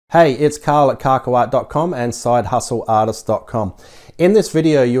Hey, it's Carl at carcoart.com and sidehustleartist.com. In this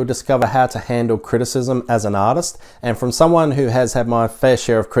video, you'll discover how to handle criticism as an artist. And from someone who has had my fair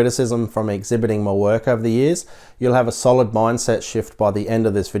share of criticism from exhibiting my work over the years, you'll have a solid mindset shift by the end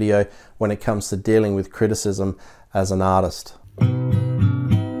of this video when it comes to dealing with criticism as an artist.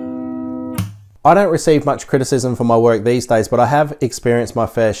 I don't receive much criticism for my work these days, but I have experienced my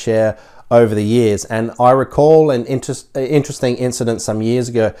fair share over the years. And I recall an interesting incident some years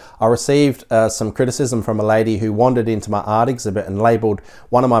ago. I received some criticism from a lady who wandered into my art exhibit and labeled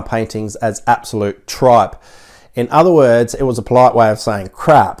one of my paintings as absolute tripe. In other words, it was a polite way of saying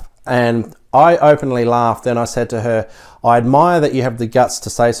crap. And I openly laughed and I said to her, I admire that you have the guts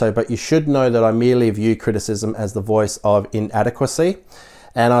to say so, but you should know that I merely view criticism as the voice of inadequacy.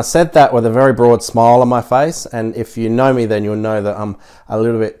 And I said that with a very broad smile on my face. And if you know me, then you'll know that I'm a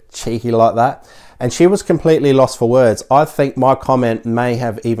little bit cheeky like that. And she was completely lost for words. I think my comment may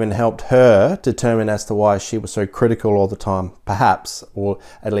have even helped her determine as to why she was so critical all the time. Perhaps, or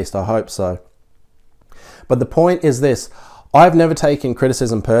at least I hope so. But the point is this. I've never taken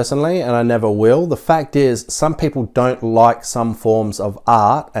criticism personally, and I never will. The fact is, some people don't like some forms of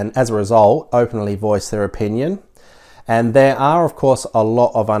art, and as a result, openly voice their opinion. And there are, of course, a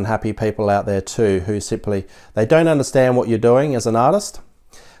lot of unhappy people out there too who simply, they don't understand what you're doing as an artist.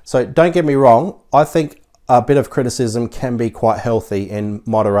 So don't get me wrong, I think a bit of criticism can be quite healthy in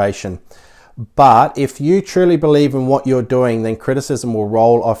moderation. But if you truly believe in what you're doing, then criticism will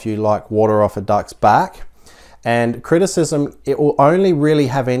roll off you like water off a duck's back. And criticism, it will only really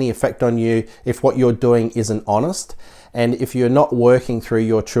have any effect on you if what you're doing isn't honest. And if you're not working through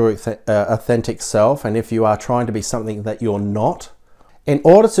your true authentic self, and if you are trying to be something that you're not. In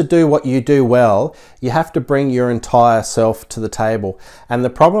order to do what you do well, you have to bring your entire self to the table. And the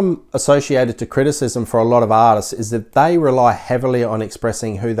problem associated to criticism for a lot of artists is that they rely heavily on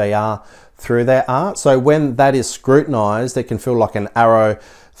expressing who they are through their art. So when that is scrutinized, it can feel like an arrow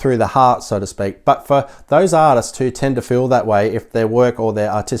through the heart, so to speak. But for those artists who tend to feel that way if their work or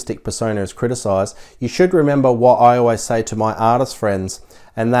their artistic persona is criticized, you should remember what I always say to my artist friends,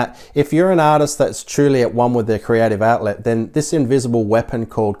 and that if you're an artist that's truly at one with their creative outlet, then this invisible weapon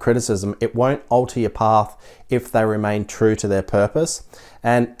called criticism, it won't alter your path if they remain true to their purpose.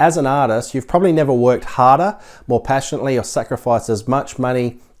 And as an artist, you've probably never worked harder, more passionately, or sacrificed as much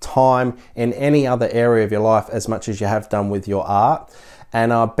money, time in any other area of your life as much as you have done with your art.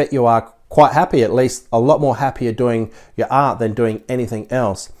 And I bet you are quite happy, at least a lot more happier doing your art than doing anything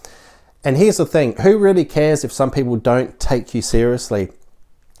else. And here's the thing, who really cares if some people don't take you seriously?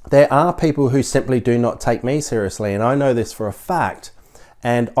 There are people who simply do not take me seriously, and I know this for a fact,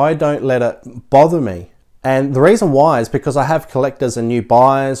 and I don't let it bother me. And the reason why is because I have collectors and new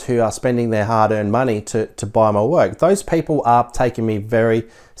buyers who are spending their hard-earned money to buy my work. Those people are taking me very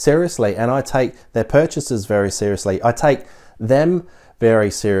seriously, and I take their purchases very seriously. I take them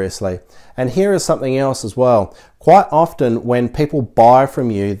very seriously. And here is something else as well. Quite often when people buy from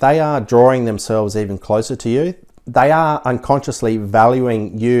you, they are drawing themselves even closer to you. They are unconsciously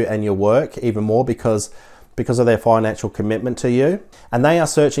valuing you and your work even more because of their financial commitment to you. And they are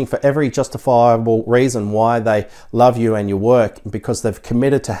searching for every justifiable reason why they love you and your work, because they've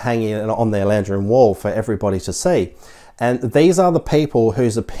committed to hanging it on their lounge room wall for everybody to see. And these are the people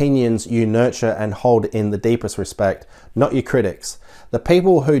whose opinions you nurture and hold in the deepest respect, not your critics. The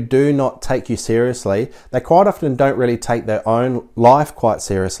people who do not take you seriously, they quite often don't really take their own life quite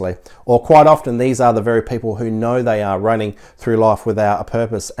seriously. Or quite often these are the very people who know they are running through life without a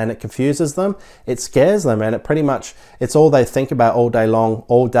purpose, and it confuses them, it scares them, and it's all they think about all day long,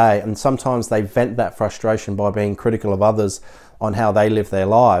 all day. And sometimes they vent that frustration by being critical of others on how they live their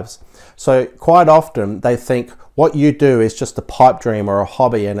lives. So quite often they think what you do is just a pipe dream or a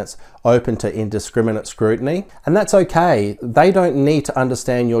hobby, and it's open to indiscriminate scrutiny. And that's okay. They don't need to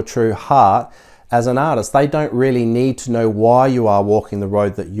understand your true heart as an artist. They don't really need to know why you are walking the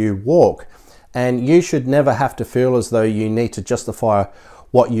road that you walk. And you should never have to feel as though you need to justify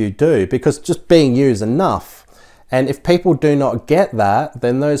what you do, because just being you is enough. And if people do not get that,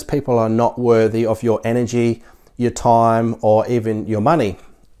 then those people are not worthy of your energy, your time, or even your money.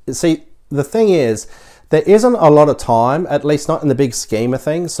 See, the thing is, there isn't a lot of time, at least not in the big scheme of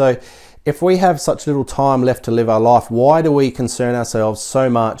things. So if we have such little time left to live our life, why do we concern ourselves so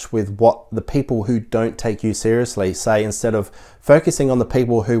much with what the people who don't take you seriously say, instead of focusing on the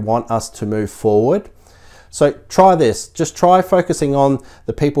people who want us to move forward? So try this. Just try focusing on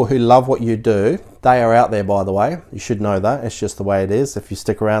the people who love what you do. They are out there, by the way. You should know that. It's just the way it is. If you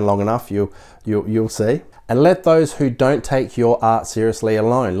stick around long enough, you'll see. And let those who don't take your art seriously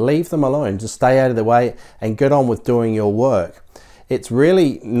alone. Leave them alone. Just stay out of the way and get on with doing your work. it's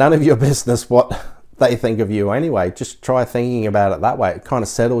really none of your business what they think of you anyway. Just try thinking about it that way. It kind of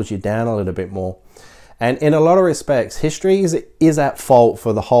settles you down a little bit more. And in a lot of respects, history is at fault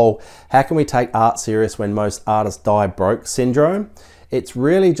for the whole, how can we take art serious when most artists die broke syndrome? It's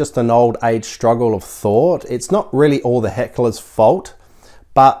really just an old age struggle of thought. It's not really all the heckler's fault,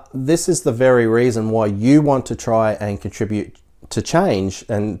 but this is the very reason why you want to try and contribute to change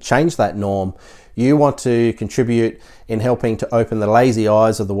and change that norm. You want to contribute in helping to open the lazy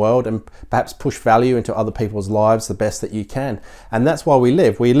eyes of the world and perhaps push value into other people's lives the best that you can. And that's why we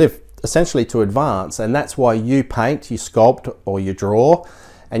live. We live essentially to advance, and that's why you paint, you sculpt, or you draw,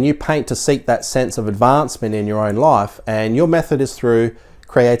 and you paint to seek that sense of advancement in your own life, and your method is through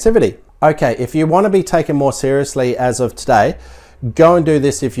creativity. Okay, if you want to be taken more seriously as of today, go and do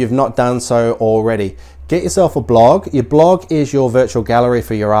this if you've not done so already. Get yourself a blog. Your blog is your virtual gallery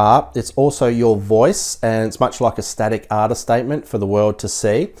for your art. It's also your voice, and it's much like a static artist statement for the world to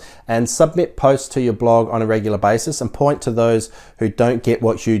see. And submit posts to your blog on a regular basis and point to those who don't get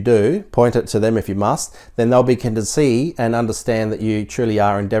what you do. Point it to them if you must. Then they'll begin to see and understand that you truly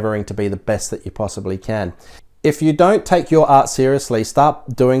are endeavoring to be the best that you possibly can. If you don't take your art seriously,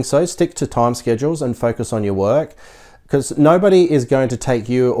 start doing so. Stick to time schedules and focus on your work, because nobody is going to take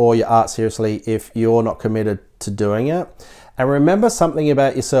you or your art seriously if you're not committed to doing it. And remember something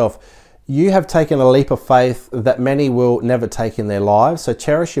about yourself. You have taken a leap of faith that many will never take in their lives. So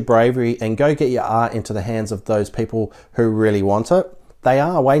cherish your bravery and go get your art into the hands of those people who really want it. They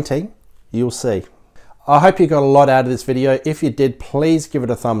are waiting. You'll see. I hope you got a lot out of this video. If you did, please give it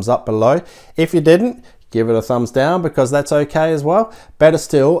a thumbs up below. If you didn't, give it a thumbs down, because that's okay as well. Better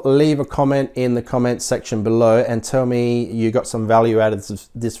still, leave a comment in the comments section below and tell me you got some value out of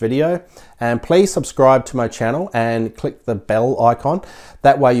this video. And please subscribe to my channel and click the bell icon.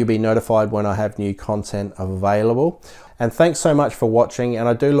 That way you'll be notified when I have new content available. And thanks so much for watching, and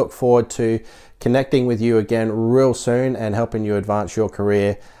I do look forward to connecting with you again real soon and helping you advance your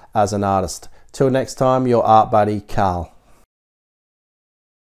career as an artist. Till next time, your art buddy, Carl.